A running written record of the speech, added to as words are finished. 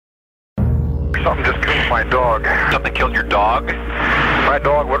something just killed my dog. Something killed your dog? My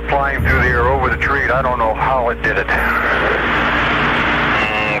dog went flying through the air over the tree, and I don't know how it did it.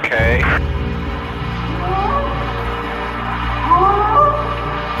 Okay.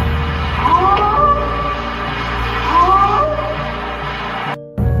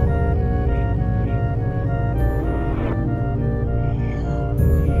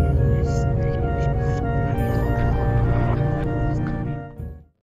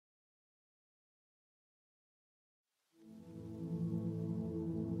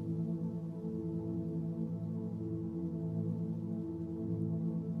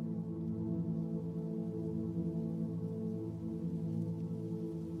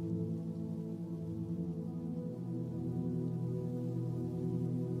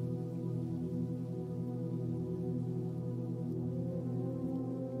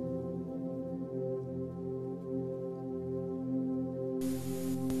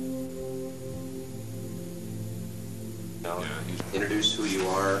 Introduce who you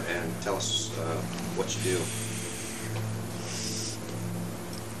are and tell us what you do.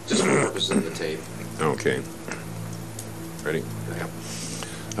 Just for the purpose of the tape. Okay. Ready? Yeah.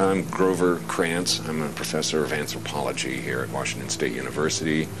 I'm Grover Krantz. I'm a professor of anthropology here at Washington State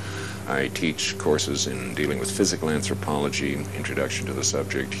University. I teach courses in dealing with physical anthropology, introduction to the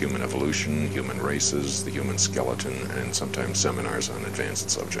subject, human evolution, human races, the human skeleton, and sometimes seminars on advanced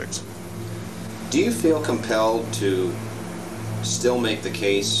subjects. Do you feel compelled to still make the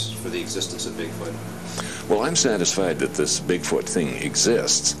case for the existence of Bigfoot? Well, I'm satisfied that this Bigfoot thing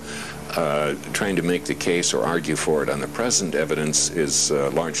exists. Trying to make the case or argue for it on the present evidence is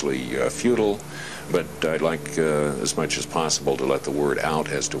largely futile, but I'd like as much as possible to let the word out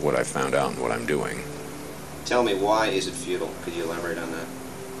as to what I found out and what I'm doing. Tell me, why is it futile? Could you elaborate on that?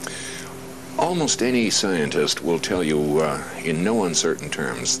 Almost any scientist will tell you in no uncertain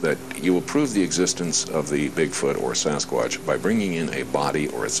terms that you will prove the existence of the Bigfoot or Sasquatch by bringing in a body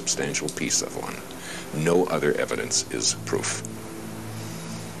or a substantial piece of one. No other evidence is proof.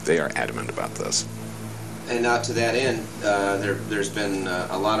 They are adamant about this. And to that end, there's been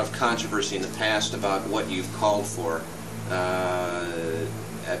a lot of controversy in the past about what you've called for.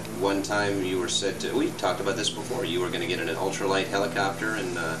 At one time you were said to, we talked about this before, you were going to get in an ultralight helicopter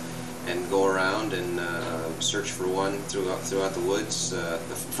and go around and search for one throughout the woods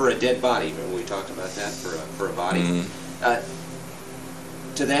for a dead body. We talked about that, for a body.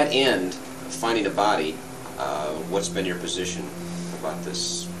 Mm-hmm. To that end, finding a body, what's been your position about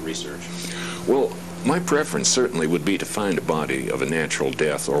this research? Well, my preference certainly would be to find a body of a natural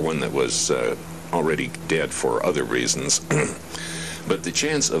death or one that was already dead for other reasons. But the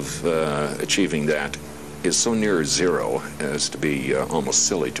chance of achieving that is so near zero as to be almost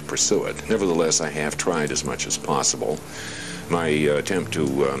silly to pursue it. Nevertheless, I have tried as much as possible. My attempt to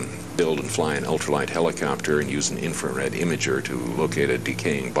build and fly an ultralight helicopter and use an infrared imager to locate a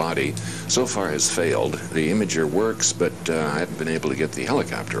decaying body so far has failed. The imager works, but I haven't been able to get the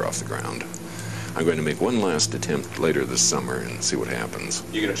helicopter off the ground. I'm going to make one last attempt later this summer and see what happens.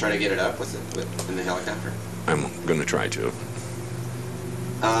 You're going to try to get it up in the helicopter? I'm going to try to.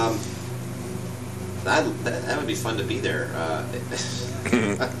 That would be fun to be there.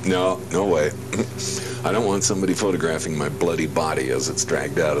 No way. I don't want somebody photographing my bloody body as it's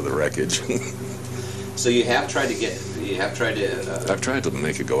dragged out of the wreckage. So you have tried to I've tried to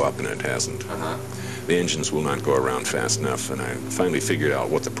make it go up and it hasn't. Uh-huh. The engines will not go around fast enough, and I finally figured out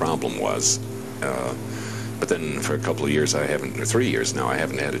what the problem was. But then for a couple of years, or 3 years now, I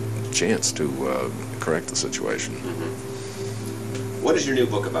haven't had a chance to correct the situation. Mm-hmm. What is your new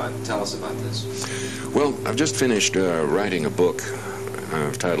book about? Tell us about this. Well, I've just finished writing a book.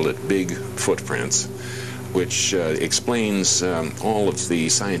 I've titled it Big Footprints, which explains all of the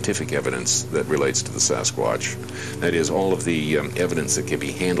scientific evidence that relates to the Sasquatch. That is, all of the evidence that can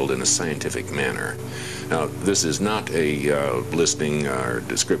be handled in a scientific manner. Now, this is not a listing or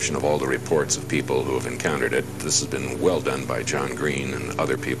description of all the reports of people who have encountered it. This has been well done by John Green and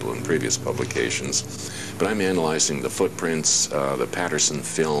other people in previous publications. But I'm analyzing the footprints, the Patterson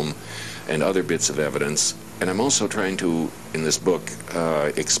film, and other bits of evidence. And I'm also trying to, in this book,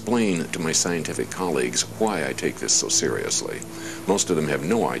 explain to my scientific colleagues why I take this so seriously. Most of them have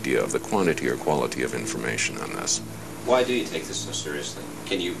no idea of the quantity or quality of information on this. Why do you take this so seriously?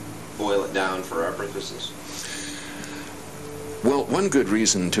 Can you boil it down for our purposes? Well, one good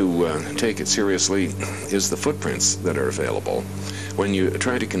reason to take it seriously is the footprints that are available. When you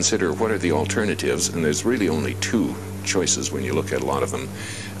try to consider what are the alternatives, and there's really only two choices when you look at a lot of them,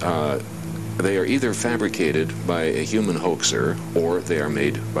 they are either fabricated by a human hoaxer or they are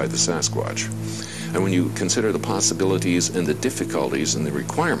made by the Sasquatch. And when you consider the possibilities and the difficulties and the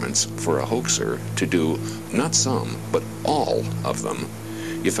requirements for a hoaxer to do not some, but all of them,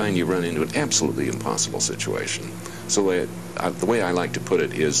 you find you run into an absolutely impossible situation. So the way I like to put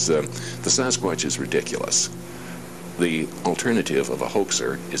it is the Sasquatch is ridiculous. The alternative of a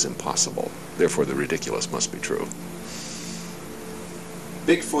hoaxer is impossible. Therefore, the ridiculous must be true.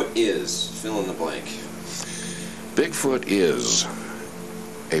 Bigfoot is, fill in the blank. Bigfoot is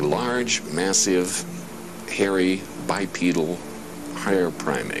a large, massive, hairy, bipedal, higher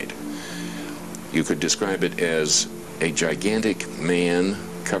primate. You could describe it as a gigantic man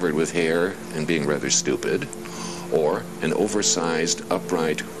covered with hair and being rather stupid, or an oversized,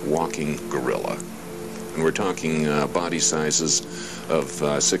 upright, walking gorilla. And we're talking body sizes of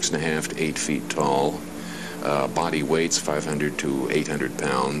 6.5 to 8 feet tall, body weights 500 to 800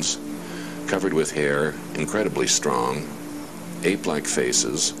 pounds, covered with hair, incredibly strong, ape-like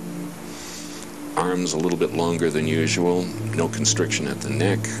faces, arms a little bit longer than usual, no constriction at the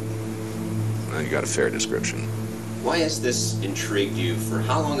neck. You got a fair description. Why has this intrigued you? For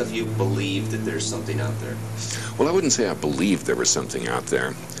how long have you believed that there's something out there? Well, I wouldn't say I believed there was something out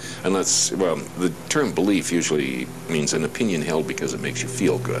there. Unless, well, the term belief usually means an opinion held because it makes you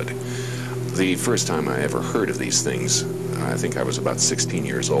feel good. The first time I ever heard of these things, I think I was about 16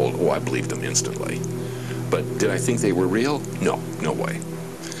 years old. Oh, I believed them instantly. But did I think they were real? No, no way.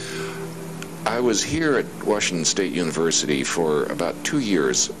 I was here at Washington State University for about 2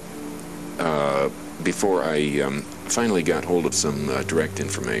 years before I finally got hold of some direct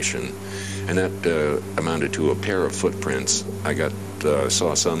information, and that amounted to a pair of footprints. I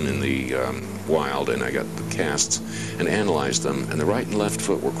saw some in the wild, and I got the casts and analyzed them, and the right and left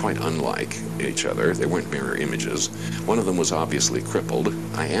foot were quite unlike each other. They weren't mirror images. One of them was obviously crippled.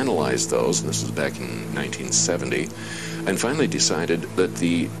 I analyzed those, and this was back in 1970, and finally decided that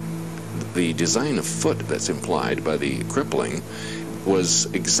the design of foot that's implied by the crippling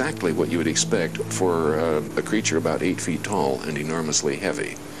was exactly what you would expect for a creature about 8 feet tall and enormously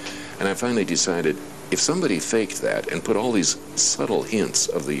heavy. And I finally decided, if somebody faked that and put all these subtle hints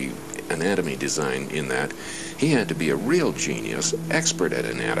of the anatomy design in that, he had to be a real genius, expert at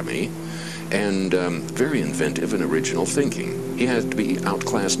anatomy, and very inventive and original thinking. He had to be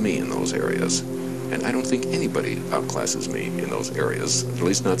outclass me in those areas. And I don't think anybody outclasses me in those areas, at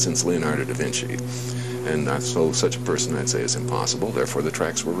least not since Leonardo da Vinci. And so such a person, I'd say, is impossible. Therefore, the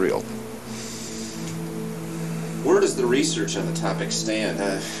tracks were real. Where does the research on the topic stand?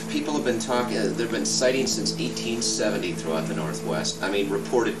 People have been talking, there have been sightings since 1870 throughout the Northwest. I mean,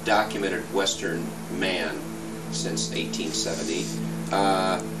 reported, documented Western man since 1870.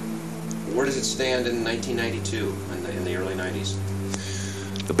 Where does it stand in 1992, in the early 90s?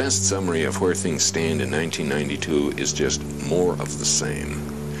 The best summary of where things stand in 1992 is just more of the same.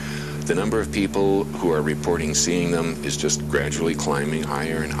 The number of people who are reporting seeing them is just gradually climbing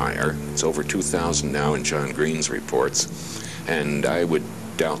higher and higher. It's over 2,000 now in John Green's reports, and I would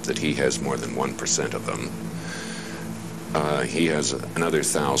doubt that he has more than 1% of them. He has another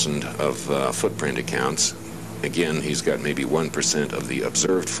 1,000 of footprint accounts. Again, he's got maybe 1% of the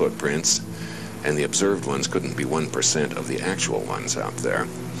observed footprints, and the observed ones couldn't be 1% of the actual ones out there.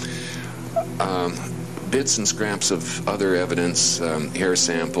 Bits and scraps of other evidence, hair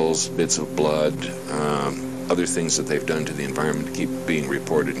samples, bits of blood, other things that they've done to the environment keep being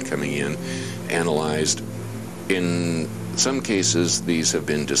reported and coming in, analyzed. In some cases, these have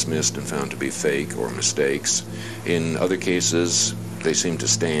been dismissed and found to be fake or mistakes. In other cases, they seem to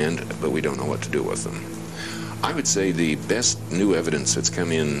stand, but we don't know what to do with them. I would say the best new evidence that's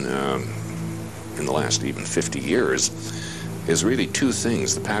come in the last even 50 years is really two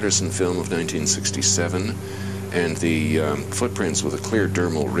things: the Patterson film of 1967 and the footprints with the clear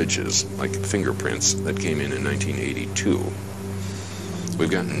dermal ridges, like fingerprints, that came in 1982. We've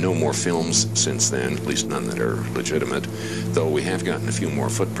gotten no more films since then, at least none that are legitimate, though we have gotten a few more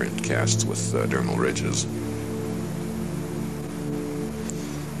footprint casts with dermal ridges.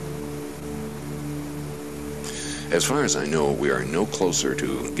 As far as I know, we are no closer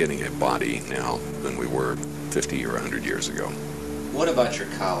to getting a body now than we were 50 or 100 years ago. What about your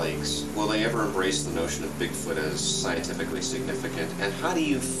colleagues? Will they ever embrace the notion of Bigfoot as scientifically significant? And how do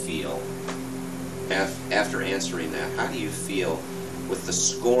you feel after answering that? How do you feel with the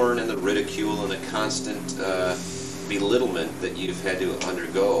scorn and the ridicule and the constant belittlement that you've had to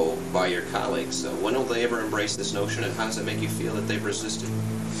undergo by your colleagues? When will they ever embrace this notion, and how does it make you feel that they've resisted?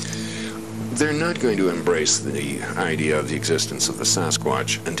 They're not going to embrace the idea of the existence of the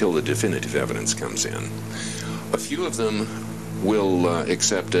Sasquatch until the definitive evidence comes in. A few of them will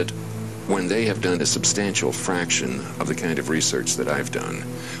accept it when they have done a substantial fraction of the kind of research that I've done,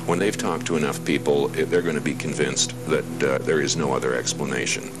 when they've talked to enough people, they're going to be convinced that there is no other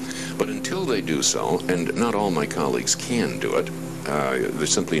explanation. But until they do so, and not all my colleagues can do it,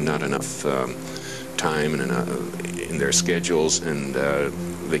 there's simply not enough time in their schedules, and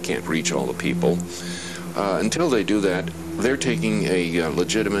they can't reach all the people. Until they do that, they're taking a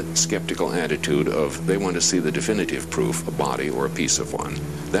legitimate skeptical attitude of they want to see the definitive proof, a body or a piece of one.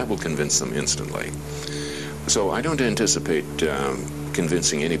 That will convince them instantly. So I don't anticipate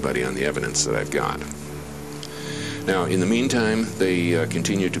convincing anybody on the evidence that I've got. Now, in the meantime, they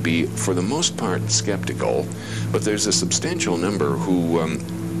continue to be, for the most part, skeptical, but there's a substantial number who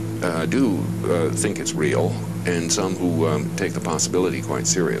do think it's real, and some who take the possibility quite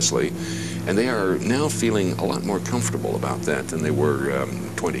seriously. And they are now feeling a lot more comfortable about that than they were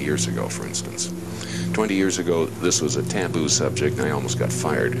 20 years ago, for instance. 20 years ago, this was a taboo subject, and I almost got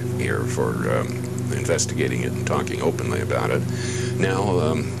fired here for investigating it and talking openly about it.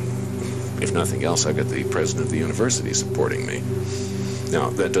 Now, if nothing else, I've got the president of the university supporting me. Now,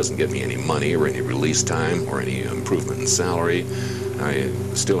 that doesn't get me any money or any release time or any improvement in salary. I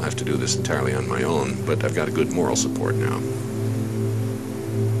still have to do this entirely on my own, but I've got a good moral support now.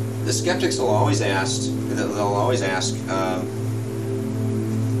 The skeptics will always ask,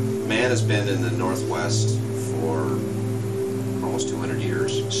 man has been in the Northwest for almost 200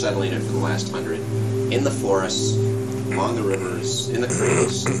 years, settling it for the last 100, in the forests, along the rivers, in the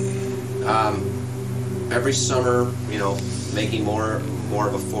creeks. Every summer, you know, making more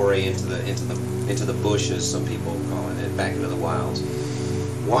of a foray into the bushes, some people call it, back into the wilds.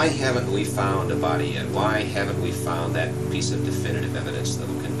 Why haven't we found a body yet? Why haven't we found that piece of definitive evidence that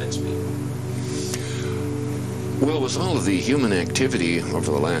will convince people? Well, with all of the human activity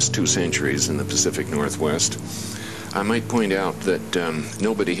over the last 2 centuries in the Pacific Northwest, I might point out that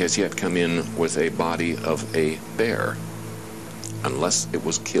nobody has yet come in with a body of a bear, unless it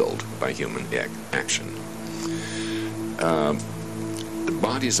was killed by human action. The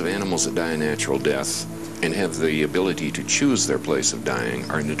bodies of animals that die a natural death and have the ability to choose their place of dying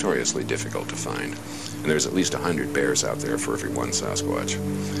are notoriously difficult to find. And there's at least 100 bears out there for every one Sasquatch.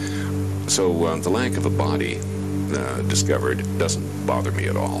 So the lack of a body discovered doesn't bother me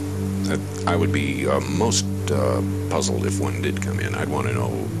at all. I would be most puzzled if one did come in. I'd want to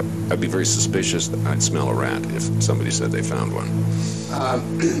know. I'd be very suspicious that I'd smell a rat if somebody said they found one.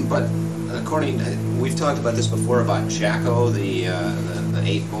 But we've talked about this before about Jacko, the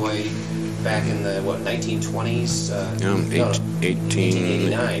 8-boy back in the, 1920s?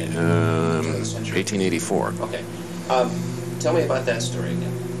 1889. 1884. Okay. Tell me about that story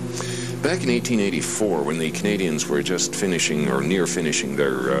again. Back in 1884, when the Canadians were just finishing or near finishing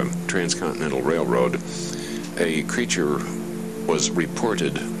their transcontinental railroad, a creature was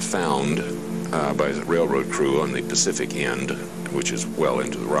reported found by the railroad crew on the Pacific end, which is well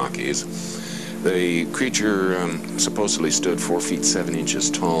into the Rockies. The creature supposedly stood 4 feet 7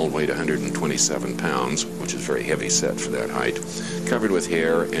 inches tall, weighed 127 pounds, which is very heavy set for that height, covered with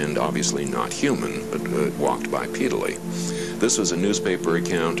hair and obviously not human, but walked bipedally. This was a newspaper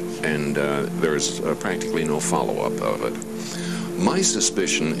account, and there's practically no follow-up of it. My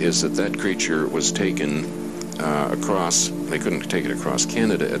suspicion is that that creature was taken across, they couldn't take it across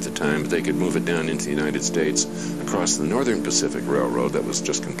Canada at the time, but they could move it down into the United States across the Northern Pacific Railroad that was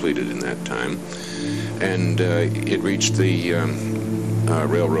just completed in that time. And it reached the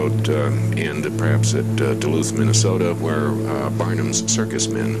railroad end, perhaps at Duluth, Minnesota, where Barnum's circus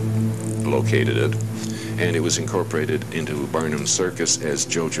men located it. And it was incorporated into Barnum's circus as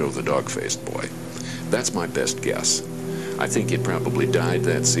Jojo the Dog-Faced Boy. That's my best guess. I think it probably died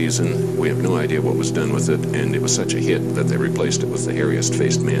that season. We have no idea what was done with it, and it was such a hit that they replaced it with the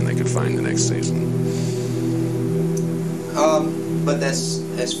hairiest-faced man they could find the next season. But that's,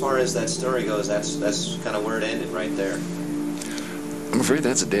 as far as that story goes, that's kind of where it ended, right there. I'm afraid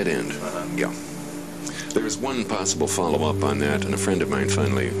that's a dead end. Yeah. There is one possible follow-up on that, and a friend of mine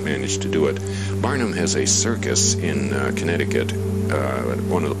finally managed to do it. Barnum has a circus in Connecticut,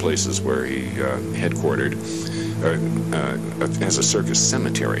 one of the places where he headquartered, has a circus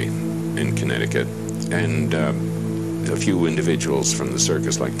cemetery in Connecticut, and a few individuals from the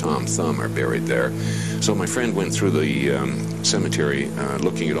circus, like Tom Thumb, are buried there. So my friend went through the cemetery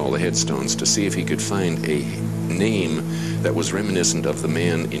looking at all the headstones to see if he could find a name that was reminiscent of the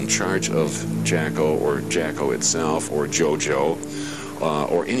man in charge of Jacko, or Jacko itself, or Jojo,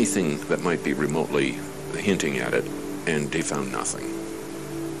 or anything that might be remotely hinting at it, and they found nothing.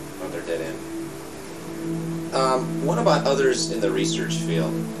 Oh, they're dead end. What about others in the research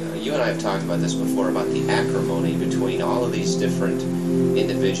field? You and I have talked about this before, about the acrimony between all of these different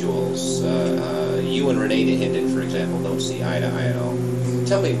individuals. You and Rene Dahinden, for example, don't see eye to eye at all.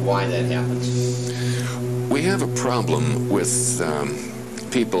 Tell me why that happens. We have a problem with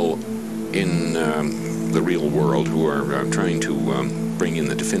people in the real world who are trying to bring in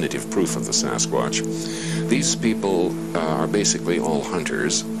the definitive proof of the Sasquatch. These people are basically all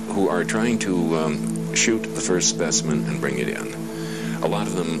hunters who are trying to shoot the first specimen and bring it in. A lot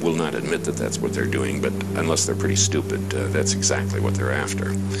of them will not admit that that's what they're doing, but unless they're pretty stupid, that's exactly what they're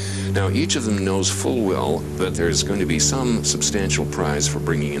after. Now, each of them knows full well that there's going to be some substantial prize for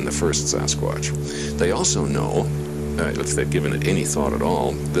bringing in the first Sasquatch. They also know, if they've given it any thought at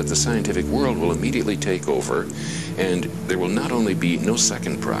all, that the scientific world will immediately take over, and there will not only be no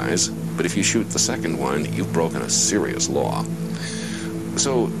second prize, but if you shoot the second one, you've broken a serious law.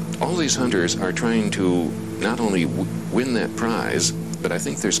 So all these hunters are trying to not only win that prize, but I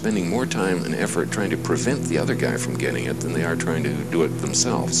think they're spending more time and effort trying to prevent the other guy from getting it than they are trying to do it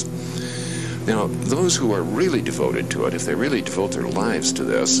themselves. Now, those who are really devoted to it, if they really devote their lives to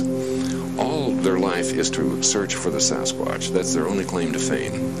this, all their life is to search for the Sasquatch. That's their only claim to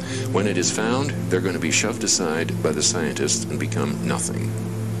fame. When it is found, they're going to be shoved aside by the scientists and become nothing.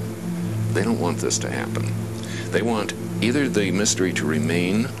 They don't want this to happen. They want either the mystery to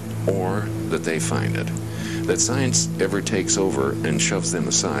remain or that they find it. That science ever takes over and shoves them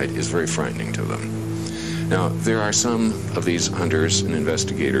aside is very frightening to them. Now, there are some of these hunters and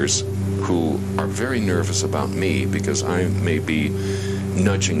investigators who are very nervous about me because I may be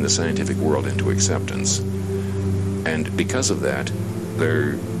nudging the scientific world into acceptance. And because of that,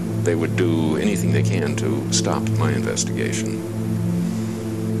 they would do anything they can to stop my investigation.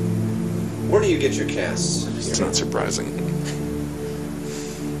 Where do you get your casts? It's not surprising.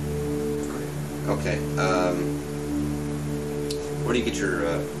 Okay. Where do you get your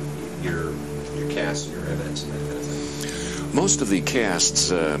casts, your evidence, and that kind of thing? Most of the casts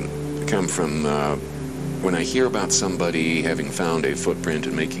come from when I hear about somebody having found a footprint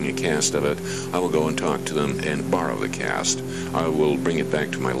and making a cast of it. I will go and talk to them and borrow the cast. I will bring it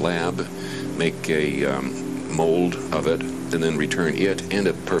back to my lab, make a mold of it, and then return it and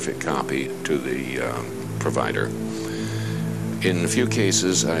a perfect copy to the provider. In a few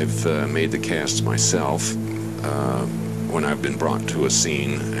cases, I've made the casts myself when I've been brought to a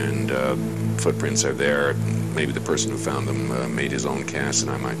scene and footprints are there. Maybe the person who found them made his own cast, and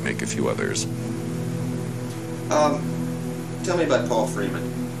I might make a few others. Tell me about Paul Freeman.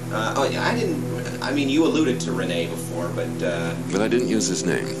 I mean, you alluded to Rene before, but I didn't use his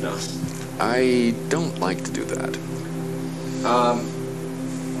name. No. I don't like to do that.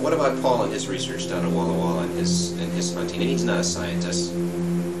 What about Paul and his research down at Walla Walla and his hunting? And he's not a scientist.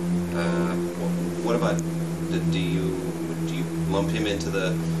 What about do you lump him into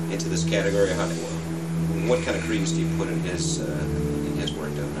this category? What kind of credence do you put in his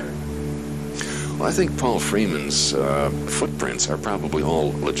work down there? Well, I think Paul Freeman's footprints are probably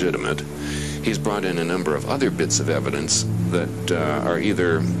all legitimate. He's brought in a number of other bits of evidence that are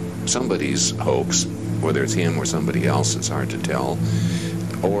either somebody's hoax, whether it's him or somebody else, it's hard to tell,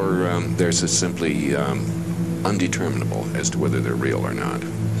 or they're just simply undeterminable as to whether they're real or not.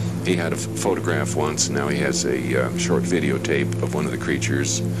 He had a photograph once, now he has a short videotape of one of the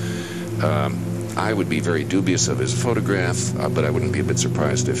creatures. I would be very dubious of his photograph, but I wouldn't be a bit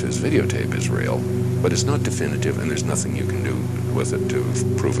surprised if his videotape is real. But it's not definitive, and there's nothing you can do with it to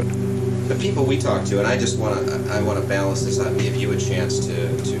prove it. The people we talk to, and I want to balance this out and give you a chance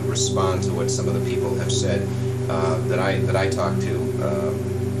to respond to what some of the people have said that I talked to.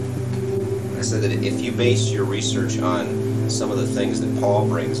 I said that if you base your research on some of the things that Paul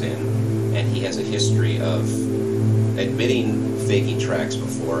brings in, and he has a history of admitting faking tracks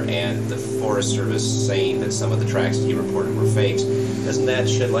before, and the Forest Service saying that some of the tracks that he reported were fakes, doesn't that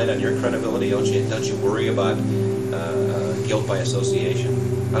shed light on your credibility? Don't you worry about guilt by association?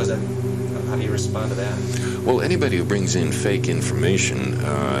 How do you respond to that? Well, anybody who brings in fake information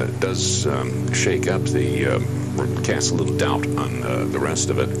does shake up cast a little doubt on the rest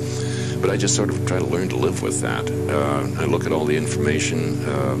of it. But I just sort of try to learn to live with that. I look at all the information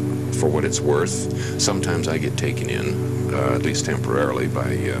for what it's worth. Sometimes I get taken in, at least temporarily,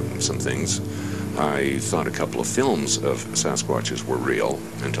 by some things. I thought a couple of films of Sasquatches were real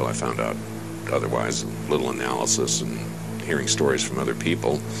until I found out otherwise. A little analysis and hearing stories from other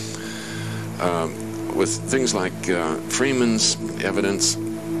people. With things like Freeman's evidence,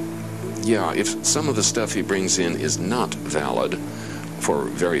 yeah, if some of the stuff he brings in is not valid for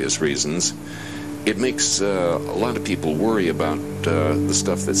various reasons, it makes a lot of people worry about the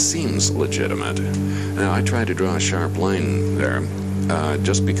stuff that seems legitimate. Now, I try to draw a sharp line there.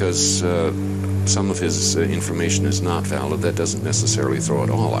 Just because some of his information is not valid, that doesn't necessarily throw it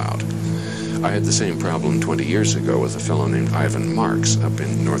all out. I had the same problem 20 years ago with a fellow named Ivan Marks up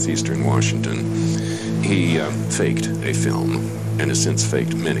in northeastern Washington. He faked a film and has since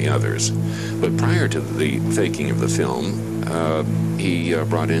faked many others. But prior to the faking of the film, he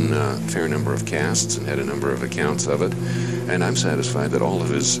brought in a fair number of casts and had a number of accounts of it, and I'm satisfied that all of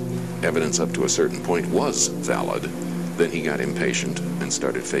his evidence up to a certain point was valid. Then he got impatient and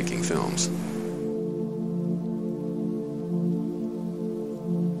started faking films.